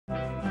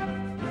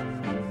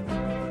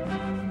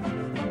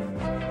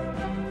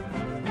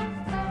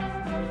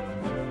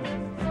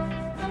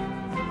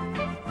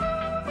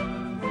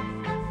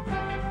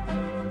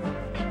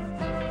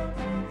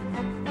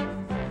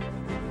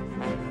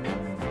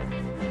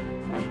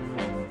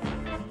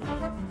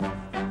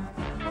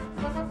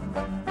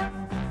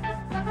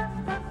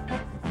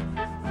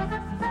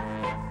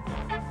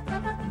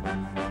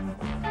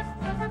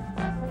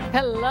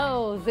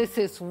Hello, this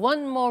is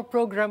one more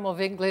program of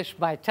English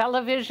by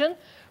television,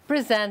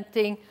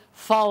 presenting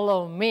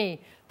Follow Me.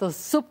 Estou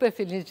super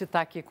feliz de estar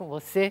aqui com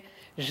você,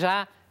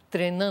 já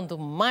treinando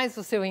mais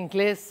o seu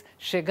inglês,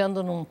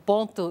 chegando num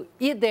ponto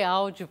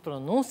ideal de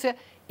pronúncia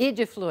e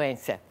de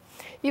fluência.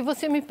 E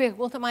você me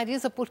pergunta,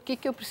 Marisa, por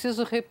que eu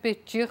preciso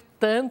repetir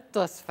tanto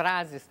as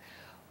frases?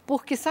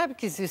 Porque sabe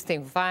que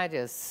existem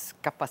várias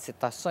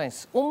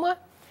capacitações? Uma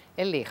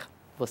é ler.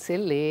 Você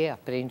lê,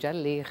 aprende a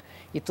ler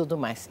e tudo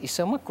mais.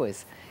 Isso é uma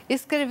coisa.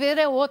 Escrever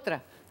é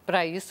outra.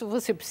 Para isso,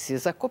 você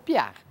precisa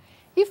copiar.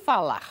 E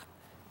falar?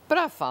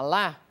 Para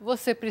falar,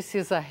 você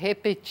precisa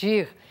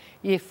repetir.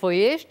 E foi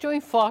este o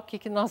enfoque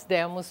que nós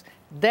demos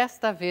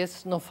desta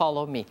vez no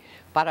Follow Me.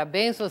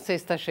 Parabéns, você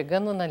está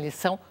chegando na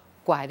lição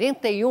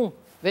 41.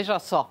 Veja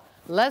só,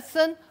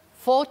 Lesson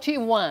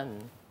 41.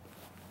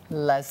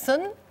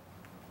 Lesson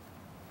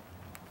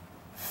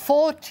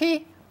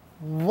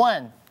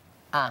 41.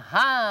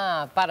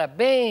 Ahá,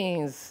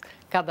 parabéns!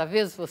 Cada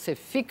vez você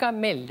fica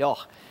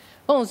melhor.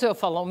 Vamos ver o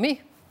Follow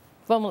Me?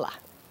 Vamos lá.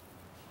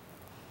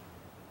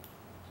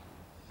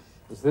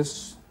 Is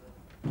this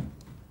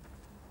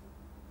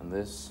and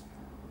this?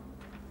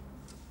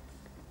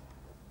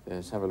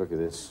 Yes, have a look at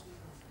this.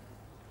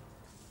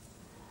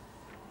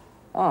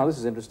 Ah, this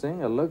is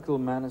interesting. A local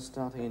man is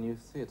starting a new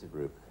theatre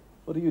group.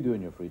 What do you do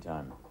in your free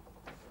time?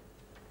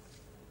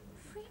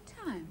 Free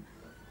time?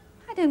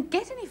 I don't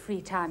get any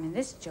free time in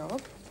this job.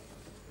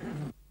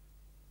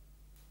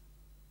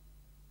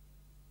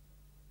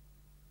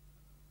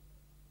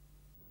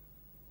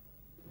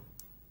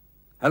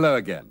 Hello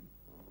again.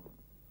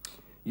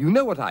 You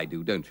know what I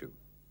do, don't you?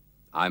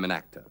 I'm an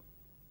actor.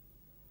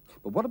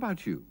 But what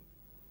about you?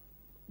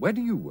 Where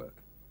do you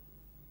work?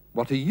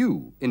 What are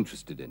you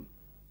interested in?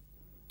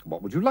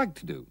 What would you like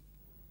to do?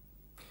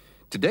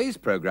 Today's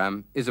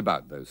program is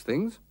about those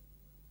things.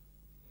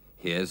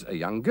 Here's a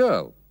young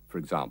girl, for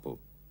example,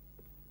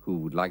 who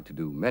would like to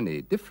do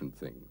many different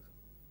things.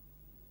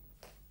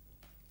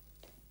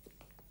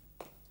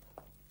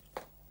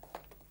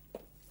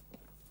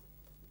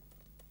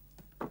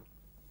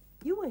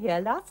 You were here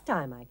last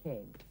time I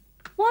came.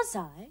 Was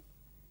I?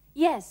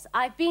 Yes,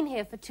 I've been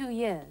here for 2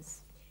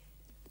 years.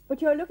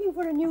 But you're looking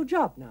for a new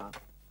job now.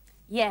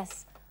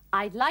 Yes,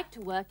 I'd like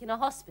to work in a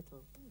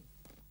hospital.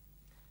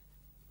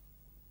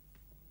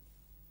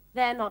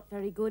 They're not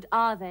very good,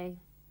 are they?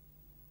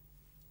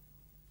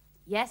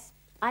 Yes,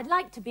 I'd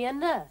like to be a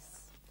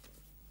nurse.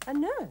 A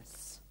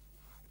nurse?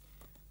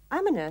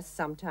 I'm a nurse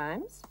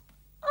sometimes.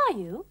 Are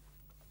you?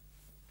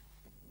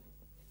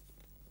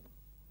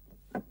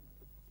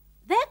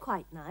 They're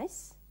quite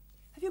nice.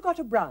 Have you got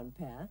a brown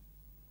pair?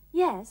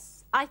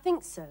 Yes, I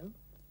think so.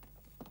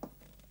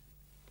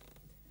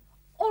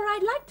 Or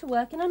I'd like to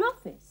work in an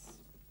office.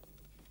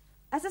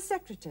 As a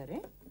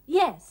secretary?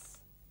 Yes.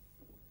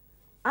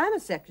 I'm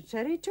a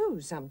secretary too,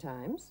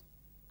 sometimes.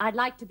 I'd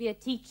like to be a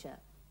teacher.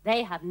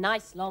 They have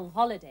nice long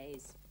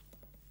holidays.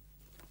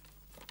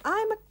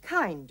 I'm a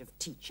kind of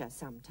teacher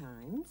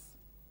sometimes.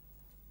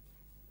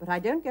 But I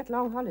don't get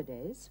long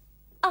holidays.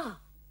 Ah,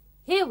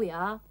 here we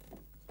are.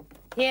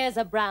 Here's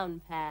a brown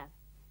pair.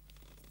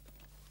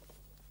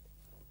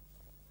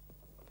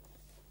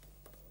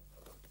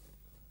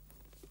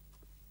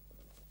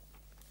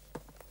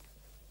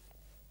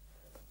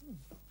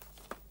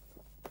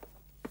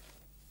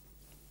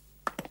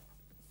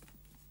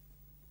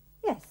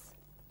 Yes,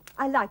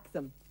 I like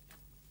them.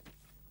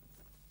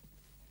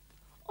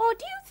 Or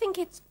do you think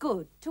it's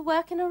good to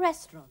work in a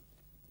restaurant?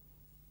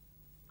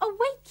 A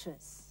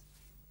waitress?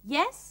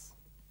 Yes,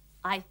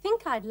 I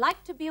think I'd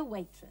like to be a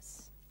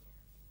waitress.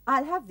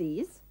 I'll have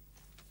these.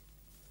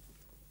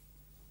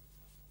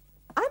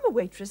 I'm a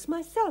waitress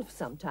myself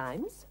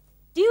sometimes.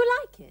 Do you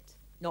like it?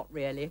 Not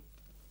really.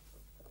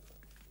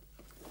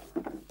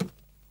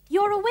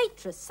 You're a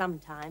waitress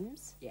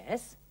sometimes.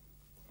 Yes.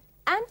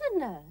 And a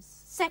nurse,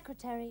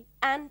 secretary,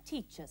 and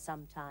teacher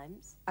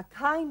sometimes. A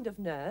kind of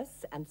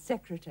nurse and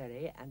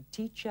secretary and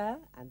teacher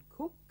and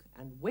cook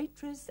and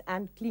waitress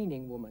and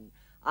cleaning woman.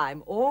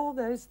 I'm all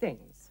those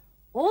things.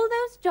 All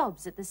those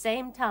jobs at the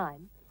same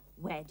time.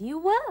 Where do you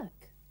work?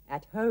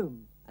 At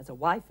home, as a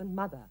wife and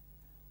mother.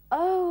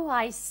 Oh,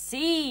 I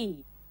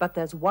see. But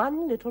there's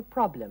one little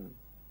problem.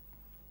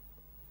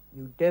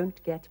 You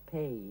don't get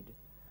paid.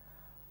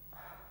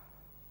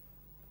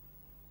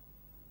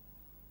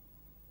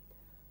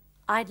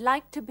 I'd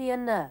like to be a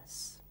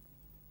nurse.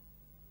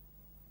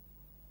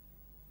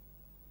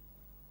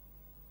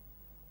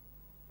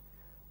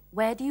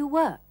 Where do you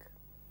work?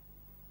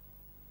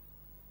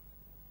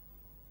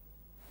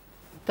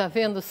 Tá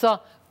vendo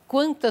só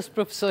quantas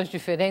profissões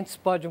diferentes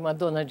pode uma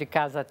dona de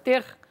casa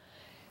ter?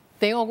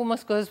 Tem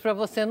algumas coisas para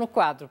você no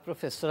quadro. A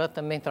professora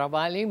também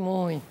trabalha e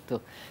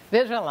muito.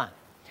 Veja lá.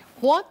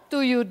 What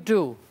do you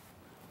do?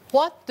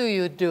 What do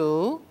you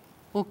do?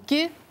 O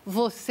que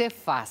você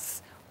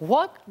faz?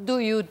 What do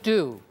you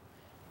do?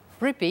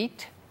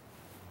 Repeat.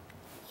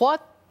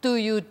 What do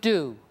you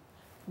do?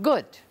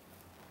 Good.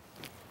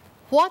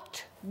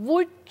 What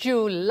would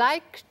you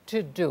like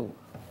to do?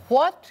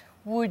 What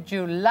would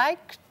you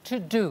like to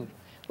do?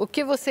 O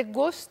que você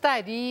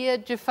gostaria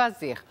de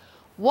fazer?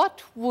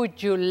 What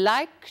would you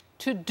like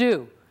to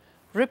do?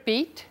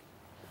 Repeat.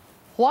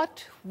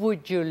 What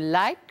would you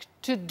like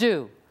to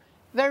do?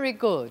 Very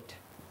good.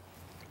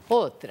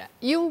 Outra.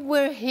 You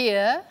were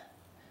here.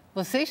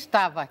 Você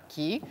estava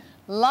aqui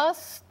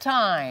last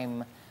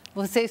time.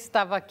 Você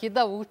estava aqui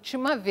da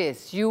última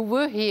vez. You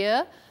were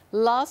here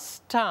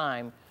last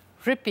time.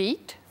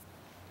 Repeat.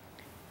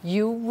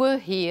 You were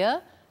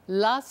here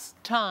last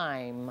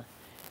time.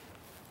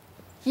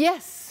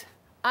 Yes,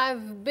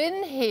 I've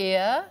been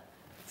here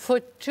for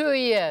 2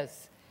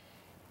 years.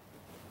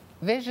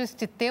 Veja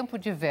este tempo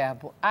de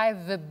verbo.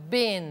 I've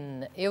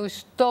been. Eu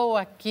estou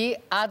aqui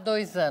há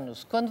 2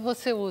 anos. Quando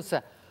você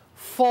usa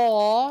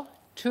for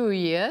 2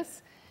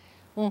 years,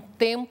 um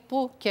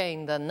tempo que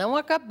ainda não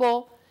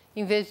acabou,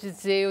 em vez de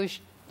dizer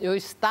eu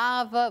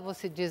estava,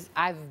 você diz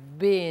I've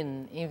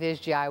been. Em vez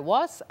de I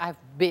was, I've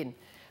been.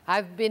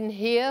 I've been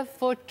here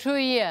for 2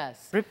 years.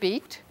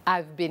 Repeat.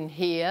 I've been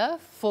here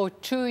for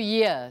 2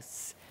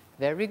 years.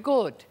 Very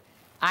good.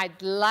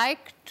 I'd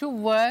like to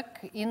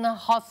work in a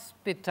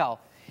hospital.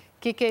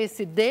 O que é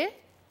esse D?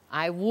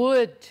 I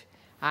would.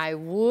 I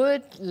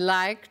would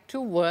like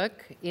to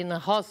work in a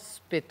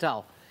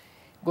hospital.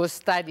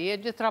 Gostaria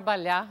de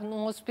trabalhar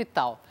num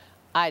hospital.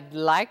 I'd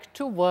like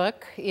to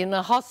work in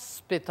a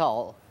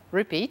hospital.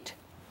 Repeat.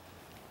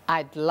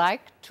 I'd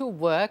like to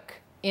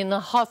work in a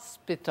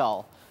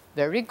hospital.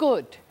 Very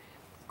good.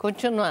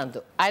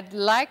 Continuando. I'd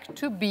like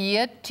to be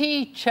a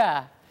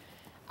teacher.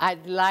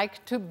 I'd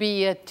like to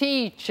be a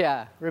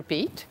teacher.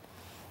 Repeat.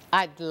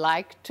 I'd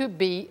like to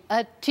be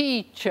a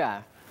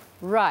teacher.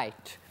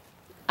 Right.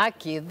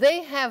 Aqui.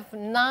 They have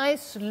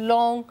nice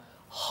long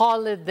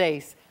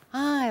holidays.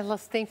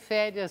 Elas têm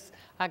férias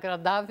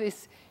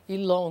agradáveis e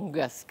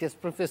longas, que as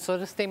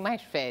professoras têm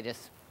mais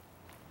férias.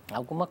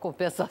 Alguma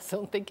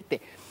compensação tem que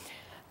ter.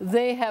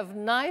 They have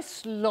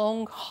nice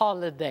long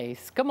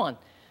holidays. Come on.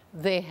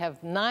 They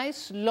have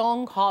nice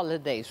long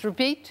holidays.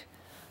 Repeat.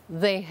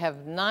 They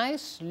have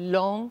nice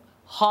long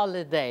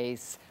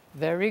holidays.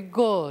 Very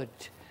good.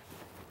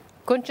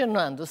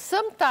 Continuando.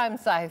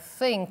 Sometimes I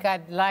think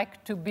I'd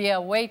like to be a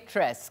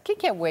waitress. O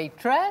que é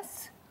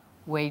waitress?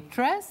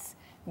 Waitress,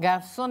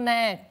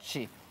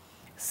 garçonete.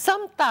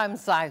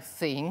 Sometimes I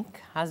think,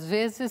 às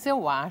vezes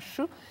eu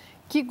acho,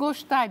 que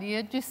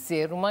gostaria de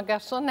ser uma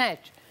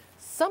garçonete.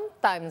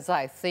 Sometimes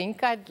I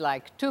think I'd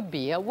like to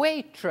be a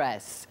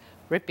waitress.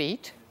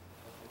 Repeat.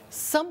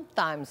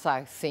 Sometimes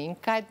I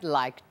think I'd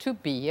like to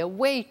be a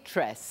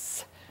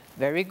waitress.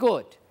 Very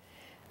good.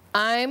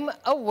 I'm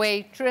a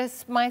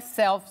waitress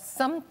myself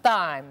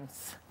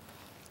sometimes.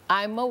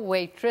 I'm a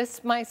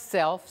waitress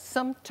myself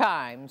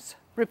sometimes.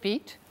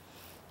 Repeat.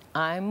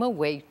 I'm a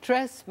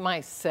waitress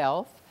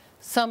myself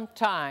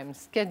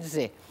sometimes. Quer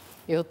dizer,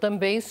 eu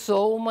também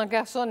sou uma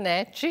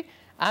garçonete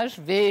às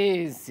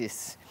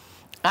vezes.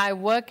 I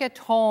work at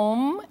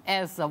home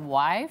as a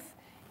wife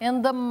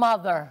and a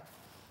mother.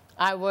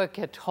 I work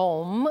at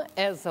home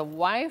as a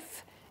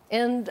wife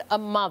and a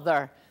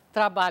mother.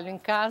 Trabalho em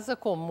casa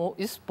como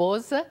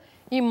esposa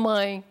e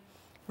mãe.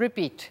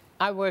 Repeat.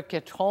 I work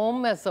at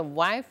home as a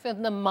wife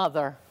and a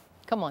mother.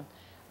 Come on.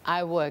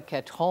 I work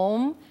at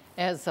home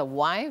as a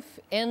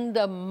wife and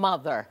a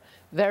mother.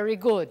 Very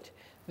good.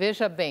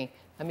 Veja bem,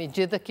 à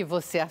medida que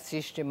você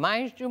assiste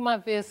mais de uma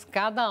vez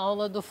cada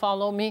aula do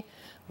Follow Me,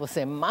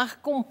 você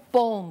marca um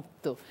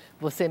ponto,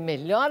 você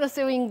melhora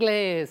seu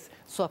inglês,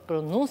 sua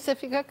pronúncia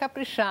fica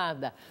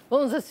caprichada.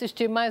 Vamos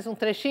assistir mais um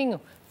trechinho?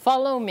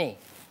 Follow me.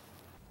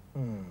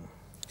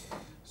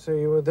 So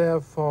you were there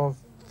for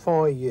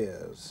 4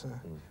 years.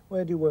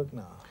 Where do you work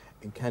now?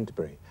 In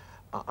Canterbury.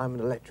 I'm an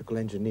electrical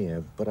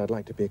engineer, but I'd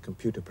like to be a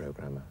computer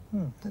programmer.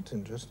 That's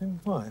interesting.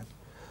 Why?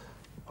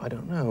 I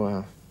don't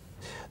know.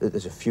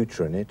 There's a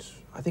future in it.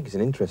 I think it's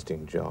an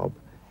interesting job,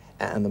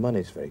 and the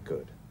money's very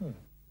good.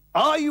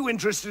 Are you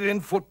interested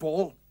in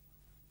football?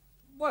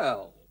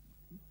 Well,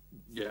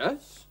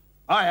 yes.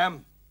 I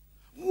am.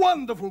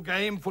 Wonderful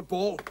game,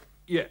 football.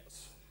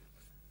 Yes.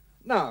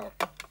 Now,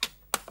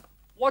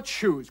 what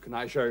shoes can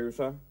I show you,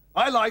 sir?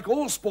 I like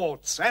all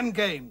sports and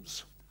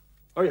games.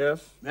 Oh,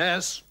 yes.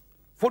 Yes.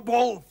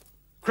 Football,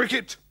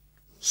 cricket,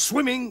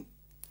 swimming.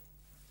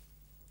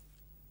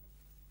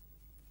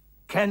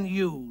 Can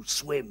you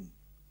swim?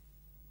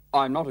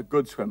 I'm not a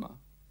good swimmer,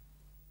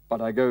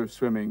 but I go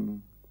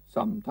swimming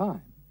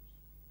sometimes.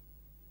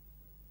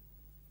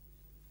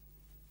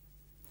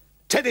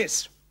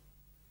 Tennis.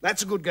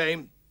 That's a good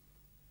game.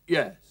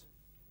 Yes.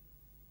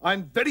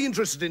 I'm very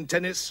interested in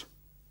tennis.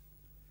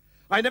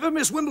 I never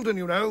miss Wimbledon,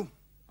 you know.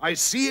 I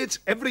see it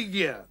every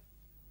year.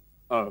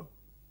 Oh.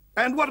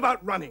 And what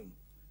about running?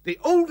 The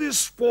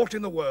oldest sport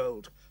in the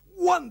world.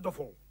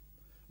 Wonderful.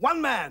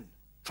 One man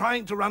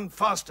trying to run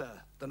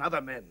faster than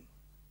other men.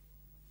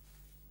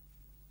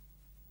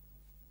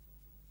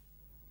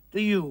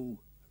 Do you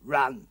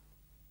run?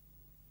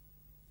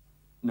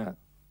 No.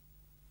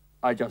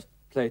 I just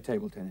play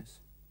table tennis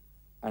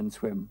and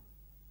swim.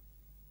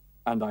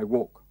 And I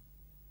walk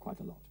quite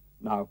a lot.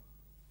 Now,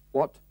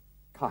 what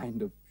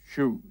kind of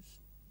shoes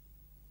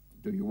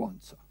do you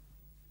want, sir?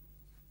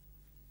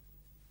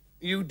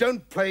 You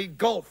don't play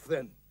golf,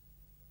 then?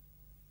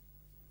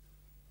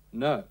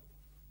 No.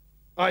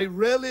 I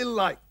really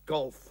like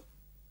golf.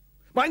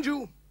 Mind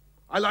you,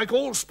 I like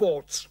all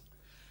sports.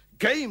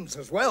 Games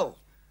as well.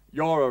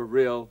 You're a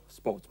real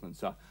sportsman,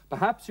 sir.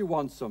 Perhaps you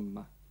want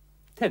some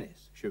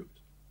tennis shoes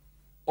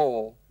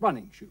or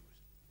running shoes.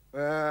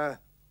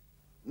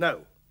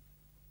 No.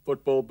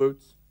 Football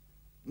boots?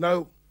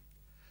 No.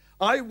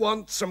 I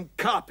want some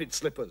carpet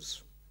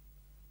slippers.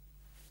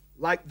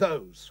 Like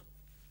those.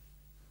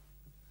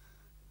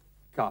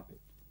 Carpet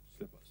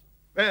slippers?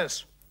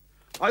 Yes.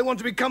 I want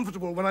to be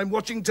comfortable when I'm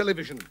watching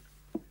television.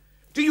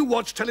 Do you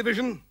watch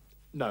television?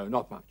 No,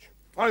 not much.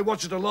 I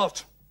watch it a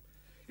lot.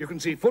 You can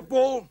see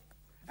football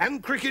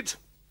and cricket,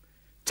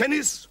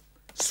 tennis,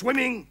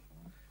 swimming,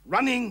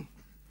 running,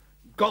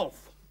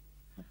 golf.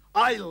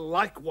 I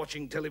like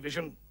watching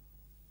television.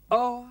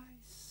 Oh, I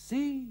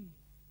see.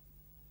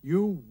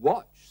 You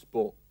watch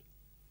sport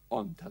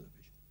on television.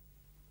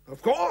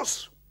 Of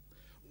course.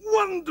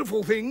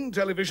 Wonderful thing,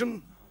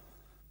 television.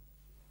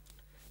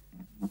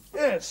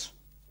 Yes.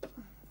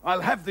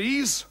 I'll have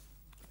these.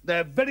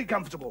 They're very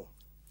comfortable.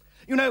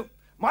 You know,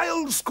 my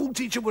old school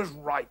teacher was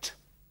right.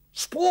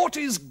 Sport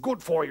is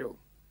good for you.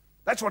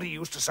 That's what he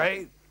used to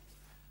say.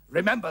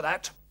 Remember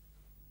that.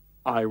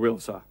 I will,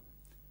 sir.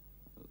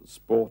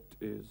 Sport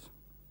is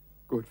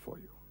good for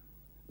you.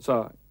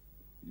 Sir,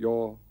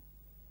 your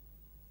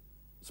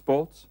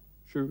sports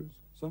shoes,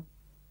 sir?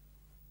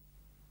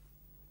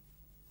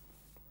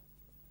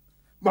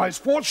 My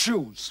sports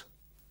shoes.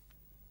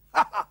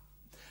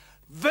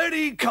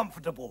 Very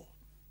comfortable.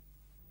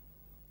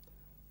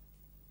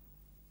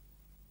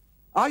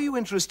 Are you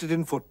interested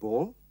in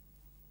football?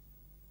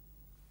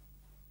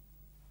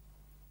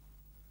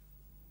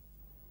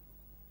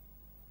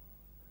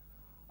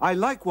 I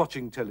like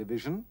watching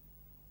television.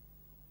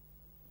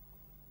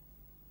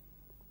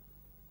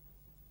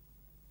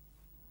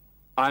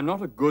 I'm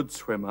not a good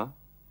swimmer.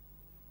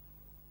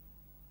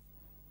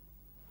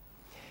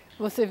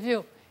 Você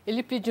viu?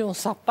 Ele pediu um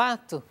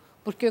sapato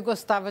porque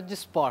gostava de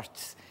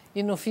esportes.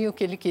 E, no fim, o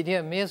que ele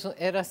queria mesmo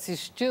era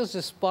assistir os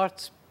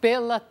esportes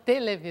pela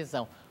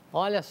televisão.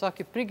 Olha só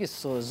que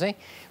preguiçoso, hein?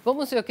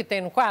 Vamos ver o que tem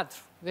no quadro?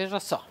 Veja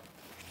só.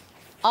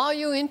 Are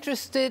you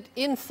interested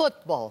in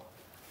football?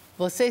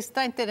 Você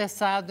está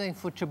interessado em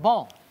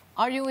futebol?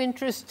 Are you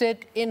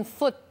interested in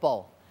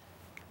football?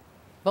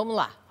 Vamos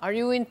lá. Are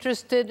you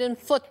interested in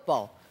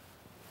football?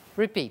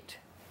 Repeat.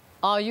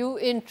 Are you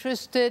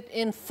interested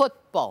in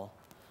football?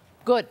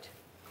 Good.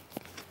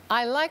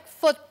 I like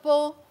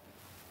football,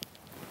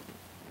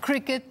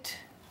 cricket,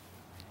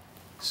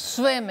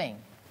 swimming.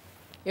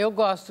 Eu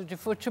gosto de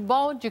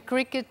futebol, de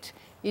cricket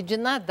e de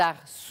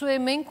nadar.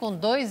 Swimming com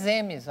 2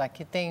 M's.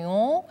 Aqui tem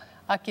um,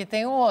 aqui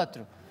tem o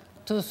outro.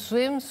 To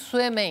swim,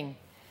 swimming.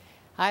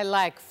 I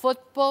like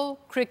football,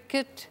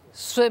 cricket,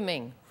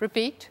 swimming.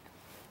 Repeat.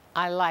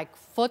 I like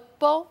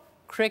football,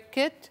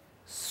 cricket,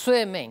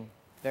 swimming.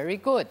 Very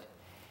good.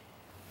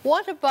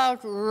 What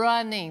about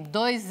running?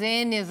 2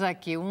 N's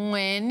aqui. Um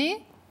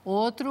N,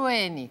 outro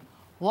N.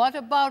 What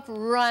about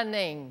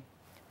running?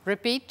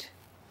 Repeat.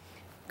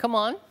 Come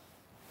on.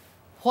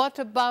 What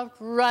about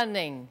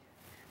running?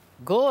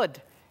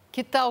 Good.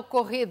 Que tal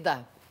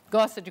corrida?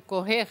 Gosta de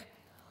correr?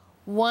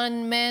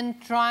 One man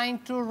trying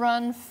to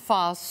run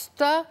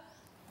faster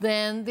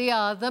than the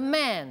other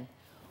man.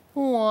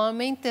 Um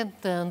homem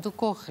tentando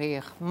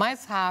correr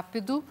mais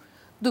rápido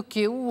do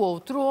que o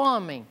outro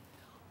homem.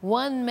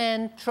 One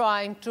man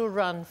trying to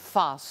run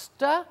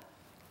faster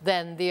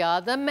than the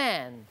other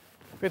man.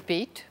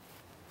 Repeat.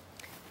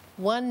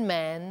 One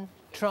man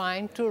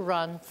trying to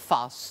run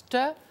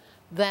faster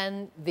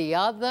than the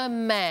other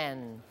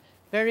man.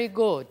 Very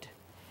good.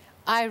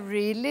 I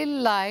really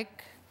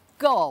like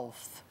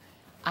golf.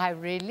 I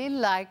really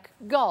like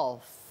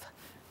golf.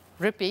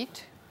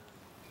 Repeat.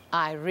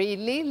 I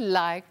really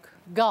like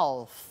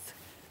golf.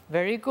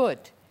 Very good.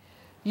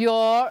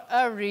 You're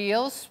a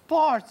real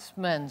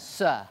sportsman,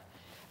 sir.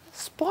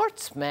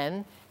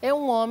 Sportsman é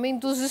um homem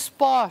dos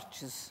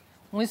esportes,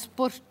 um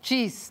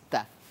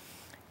esportista.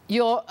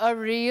 You're a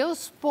real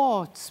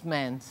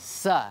sportsman,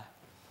 sir.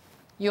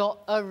 You're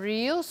a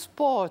real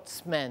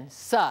sportsman,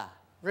 sir.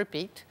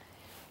 Repeat.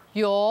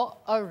 You're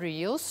a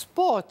real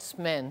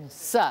sportsman,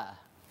 sir.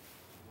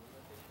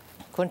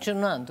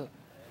 Continuando.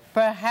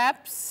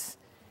 Perhaps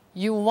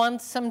you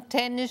want some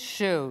tennis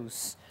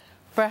shoes.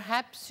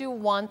 Perhaps you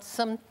want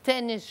some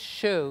tennis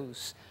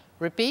shoes.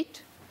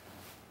 Repeat.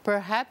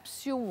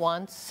 Perhaps you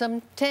want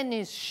some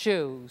tennis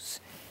shoes.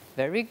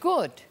 Very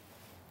good.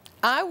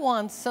 I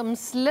want some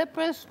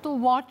slippers to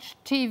watch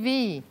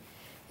TV.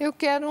 Eu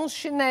quero uns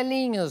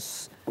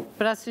chinelinhos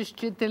para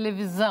assistir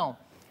televisão.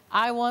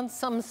 I want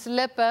some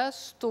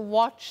slippers to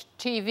watch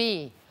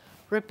TV.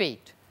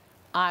 Repeat.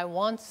 I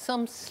want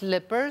some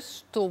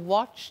slippers to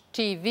watch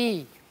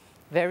TV.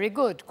 Very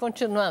good.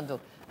 Continuando.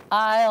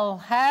 I'll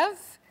have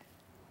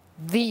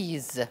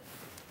these.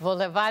 Vou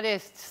levar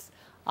estes.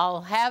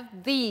 I'll have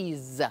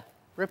these.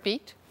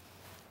 Repeat.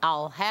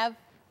 I'll have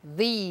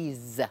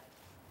these.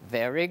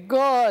 Very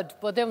good.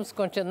 Podemos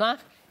continuar?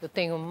 eu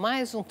tenho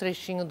mais um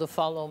trechinho do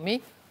Follow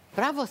Me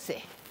para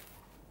você.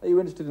 Are you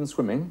interested in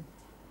swimming?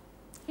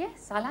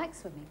 Yes, I like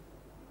swimming.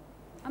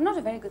 I'm not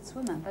a very good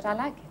swimmer, but I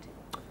like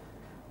it.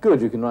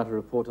 Good, you can write a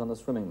report on the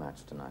swimming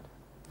match tonight.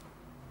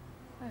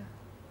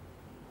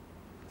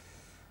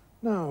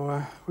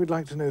 Now, we'd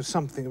like to know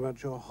something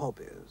about your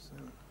hobbies.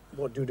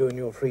 What do you do in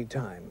your free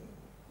time?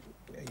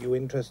 Are you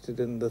interested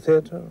in the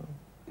theatre?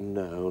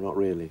 No, not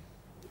really.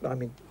 I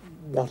mean,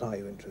 what are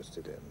you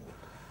interested in?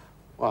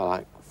 Well, I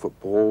like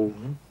football,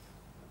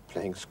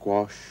 playing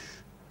squash,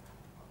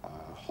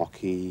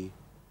 hockey.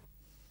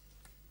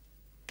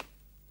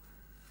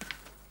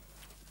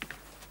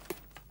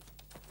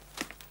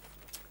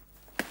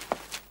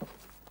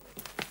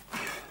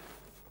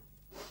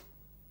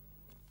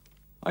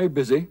 Are you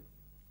busy?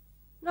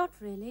 Not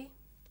really.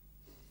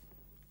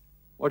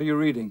 What are you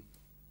reading?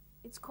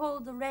 It's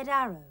called The Red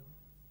Arrow.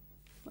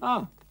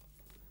 Ah,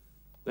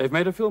 they've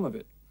made a film of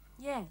it.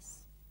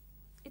 Yes.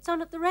 It's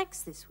on at the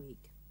Rex this week.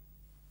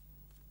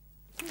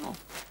 Oh.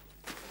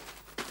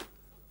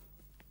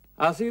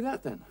 I'll see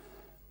that then.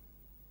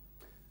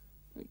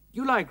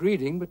 You like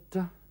reading,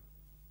 but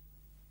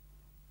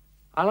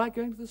I like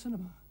going to the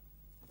cinema.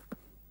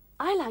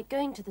 I like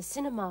going to the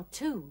cinema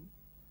too.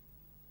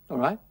 All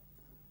right.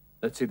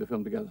 Let's see the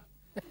film together.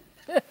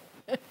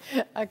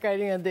 A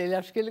carinha dele,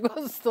 acho que ele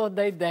gostou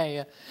da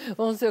ideia.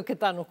 Vamos ver o que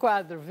está no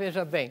quadro?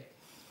 Veja bem.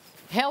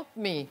 Help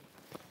me.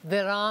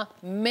 There are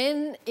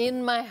men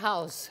in my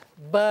house.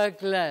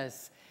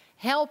 Burglars.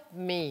 Help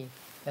me.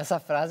 Essa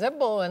frase é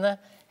boa, né?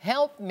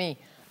 Help me.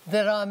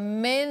 There are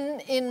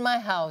men in my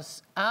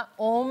house. Há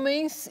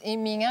homens em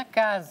minha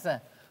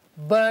casa.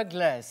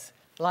 Burglars.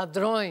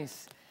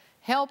 Ladrões.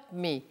 Help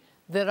me.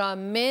 There are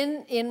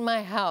men in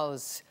my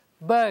house.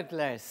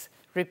 Burglars.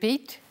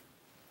 Repeat.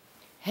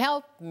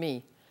 Help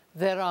me.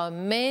 There are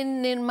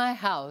men in my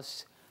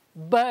house.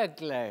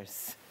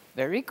 Burglars.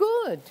 Very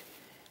good.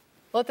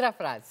 Outra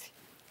frase.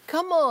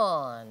 Come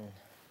on.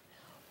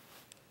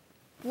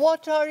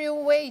 What are you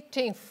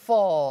waiting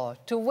for?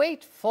 To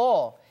wait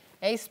for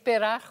é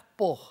esperar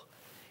por.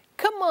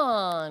 Come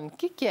on. O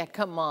que é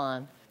come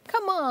on?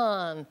 Come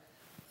on.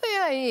 E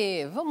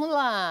aí, vamos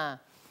lá.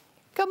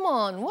 Come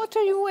on. What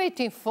are you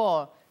waiting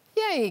for? E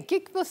aí, o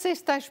que você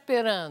está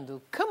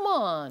esperando? Come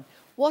on.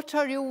 What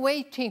are you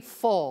waiting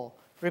for?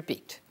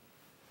 Repeat.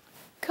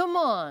 Come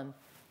on.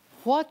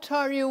 What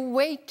are you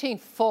waiting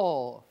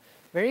for?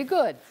 Very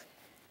good.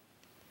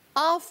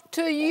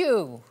 After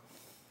you.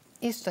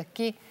 Isso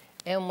aqui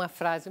é uma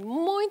frase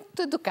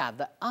muito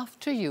educada.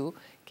 After you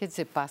quer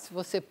dizer passe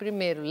você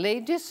primeiro.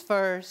 Ladies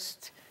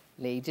first.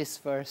 Ladies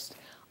first.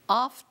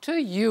 After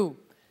you.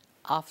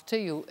 After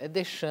you é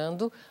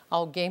deixando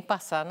alguém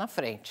passar na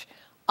frente.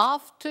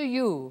 After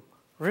you.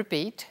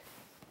 Repeat.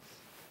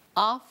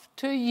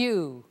 After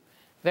you.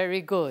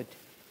 Very good.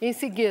 Em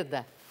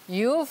seguida,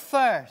 you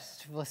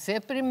first.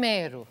 Você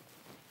primeiro.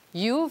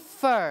 You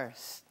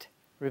first.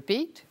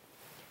 Repeat.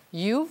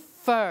 You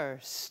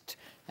first.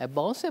 É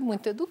bom ser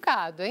muito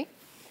educado, hein?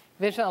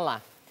 Veja lá.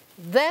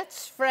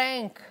 That's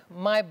Frank,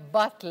 my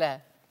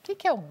butler. O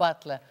que é o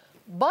butler?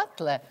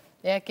 Butler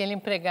é aquele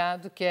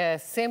empregado que é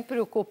sempre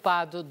o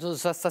culpado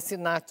dos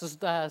assassinatos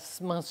das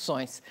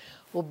mansões.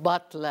 O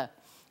butler,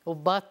 o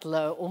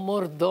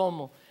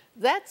mordomo.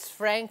 That's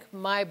Frank,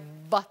 my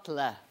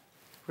butler.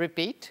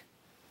 Repeat.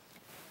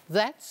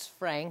 That's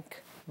Frank,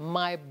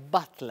 my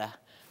butler.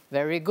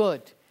 Very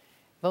good.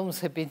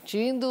 Vamos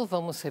repetindo,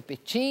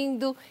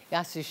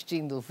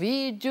 assistindo o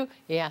vídeo.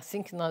 É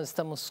assim que nós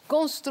estamos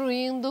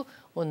construindo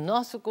o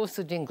nosso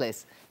curso de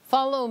inglês.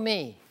 Follow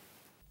me.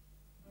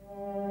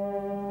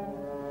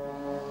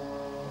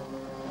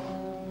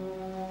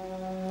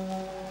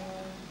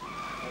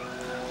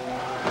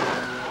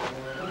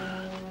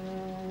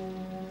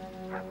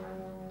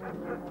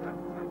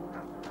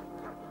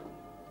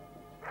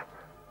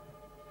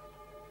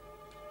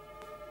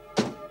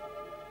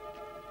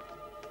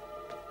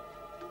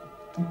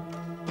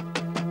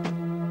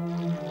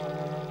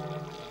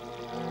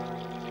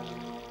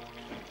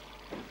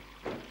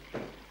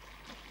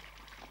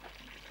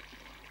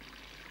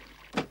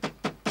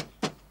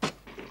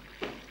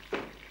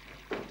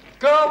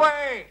 Go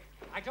away!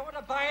 I don't want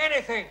to buy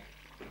anything.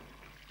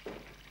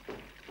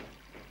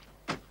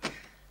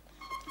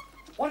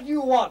 What do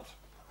you want?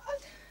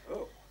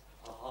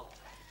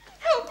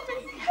 Help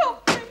me,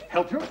 help me.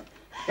 Help you?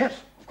 Yes,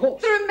 of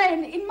course. There are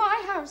men in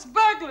my house,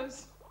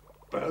 burglars.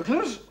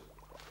 Burglars?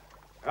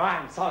 Oh,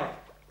 I'm sorry.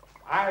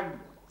 I'm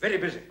very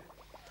busy.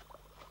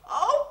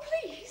 Oh,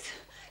 please.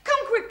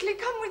 Come quickly,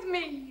 come with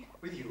me.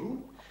 With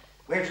you?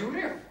 Where do you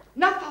live?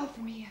 Not far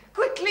from here.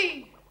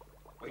 Quickly.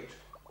 Wait.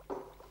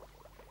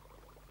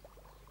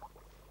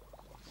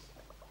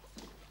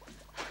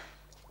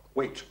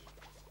 Wait.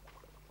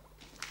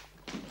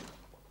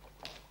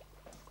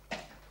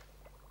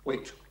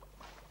 Wait.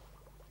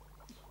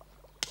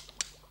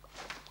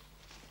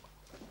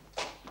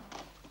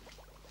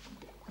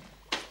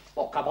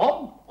 Oh, come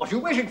on. What are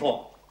you waiting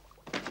for?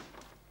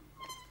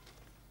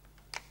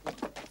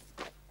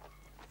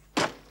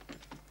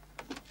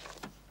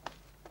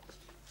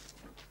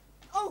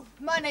 Oh,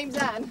 my name's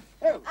Anne.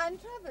 Oh. Anne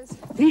Travers.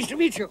 Pleased to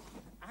meet you.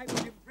 I'm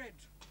Jim Brent.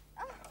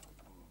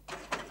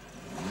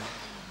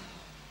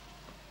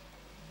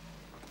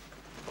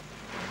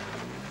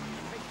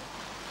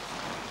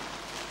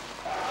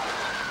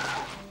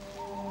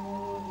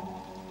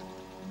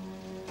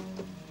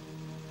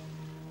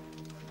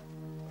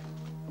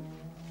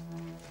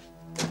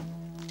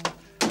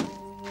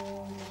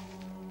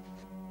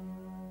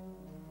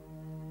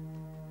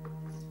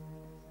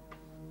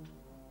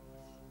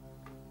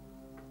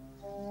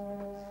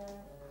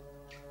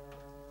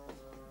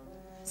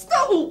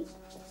 Stop!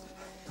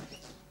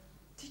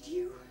 Did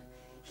you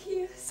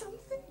hear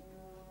something?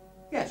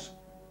 Yes.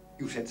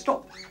 You said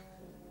stop.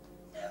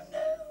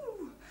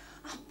 No.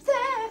 Up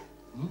there.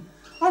 Hmm?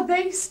 Are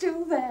they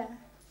still there?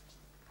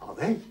 Are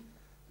they?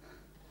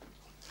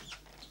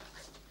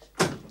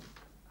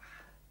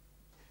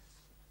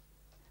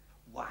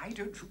 Why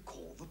don't you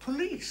call the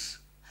police?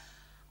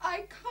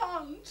 I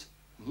can't.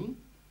 Hmm?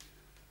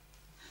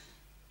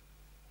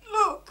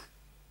 Look.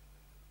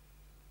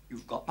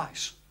 You've got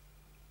mice.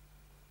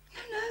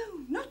 No,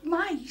 not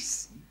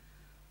mice.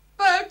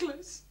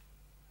 Burglars.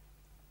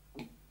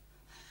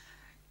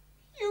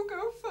 You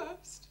go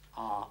first.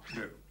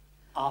 No.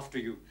 After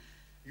you.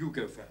 You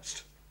go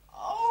first.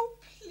 Oh,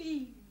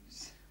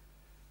 please.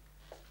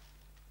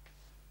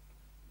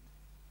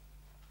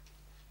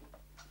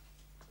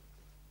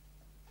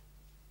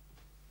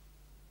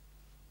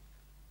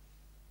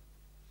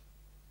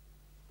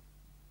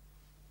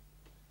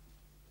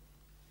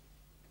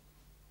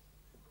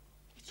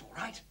 It's all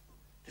right.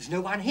 There's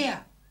no one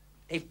here.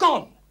 They've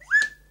gone.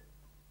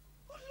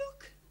 Oh,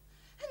 look.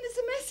 And there's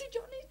a message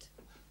on it.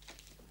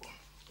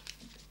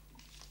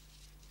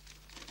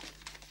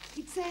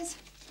 It says,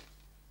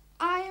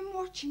 I am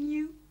watching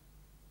you.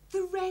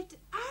 The Red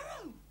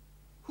Arrow.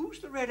 Who's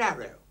the Red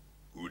Arrow?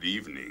 Good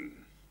evening,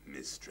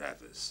 Miss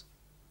Travers.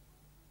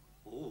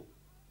 Oh.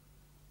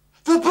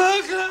 The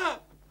burglar!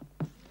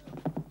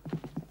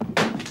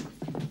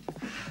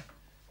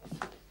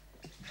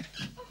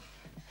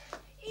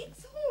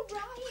 It's all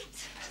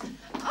right.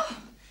 Oh,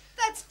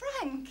 that's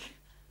Frank.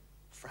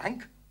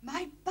 Frank?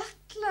 My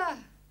butler.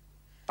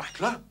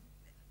 Butler?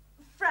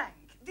 Frank,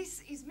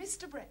 this is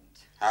Mr. Brent.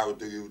 How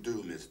do you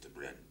do, Mr.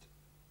 Brent?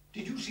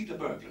 Did you see the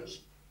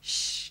burglars?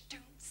 Shh,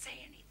 don't say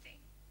anything.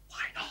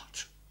 Why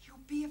not? You'll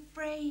be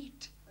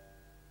afraid.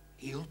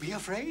 He'll be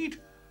afraid?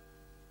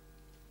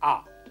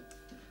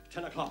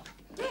 10 o'clock.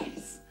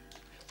 Yes.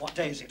 What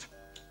day is it?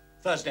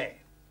 Thursday.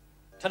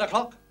 10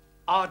 o'clock,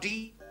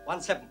 RD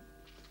 17.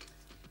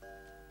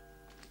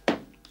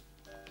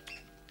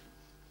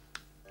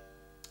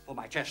 For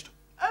my chest.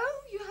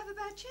 Oh, you have a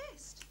bad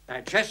chest.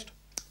 Bad chest,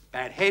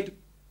 bad head,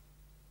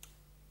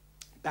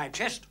 bad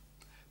chest,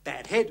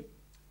 bad head,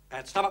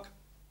 bad stomach,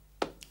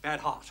 bad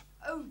heart.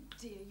 Oh,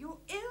 dear, you're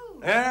ill.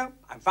 No,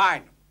 I'm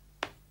fine.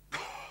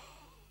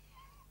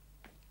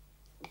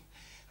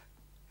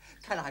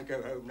 Can I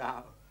go home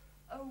now?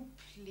 Oh,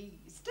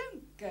 please,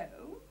 don't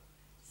go.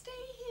 Stay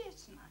here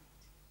tonight.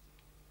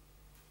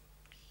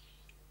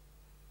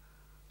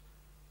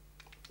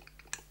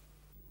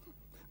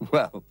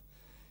 Well,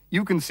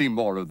 you can see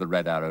more of the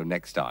Red Arrow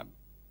next time.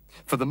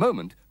 For the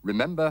moment,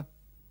 remember,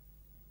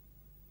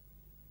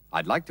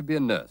 I'd like to be a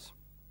nurse.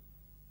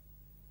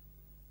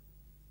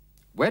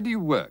 Where do you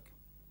work?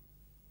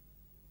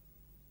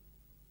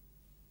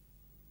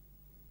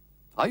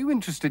 Are you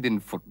interested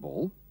in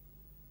football?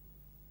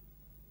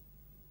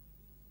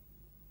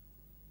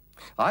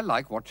 I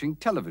like watching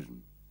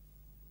television.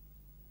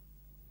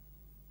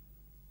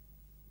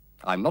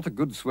 I'm not a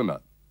good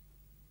swimmer.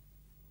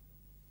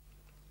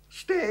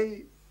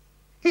 Stay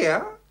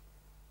here?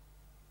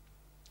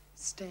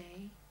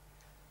 Stay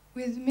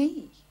with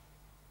me.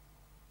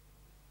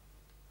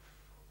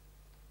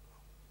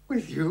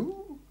 With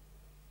you?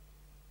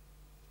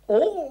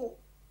 All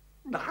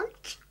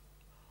night?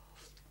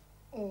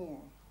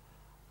 All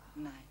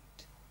night.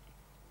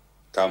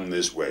 Come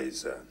this way,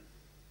 sir.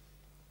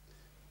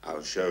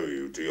 I'll show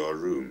you to your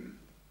room.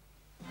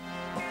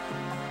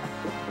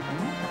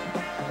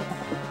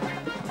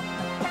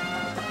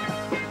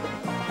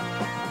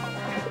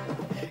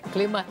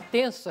 Clima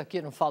tenso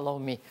aqui no Follow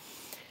Me.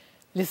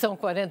 Lição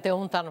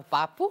 41 está no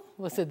papo,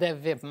 você deve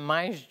ver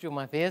mais de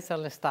uma vez,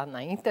 ela está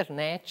na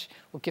internet,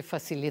 o que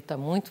facilita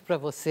muito para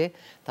você.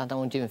 Está na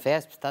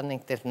Undinvesp, está na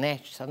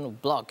internet, está no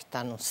blog,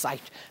 está no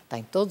site, está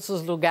em todos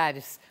os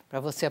lugares para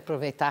você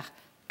aproveitar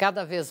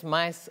cada vez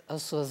mais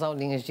as suas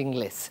aulinhas de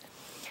inglês.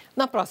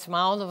 Na próxima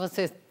aula,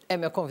 você é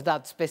meu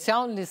convidado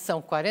especial,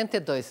 lição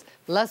 42,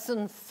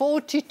 Lesson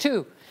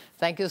 42.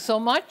 Thank you so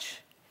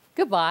much.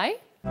 Goodbye.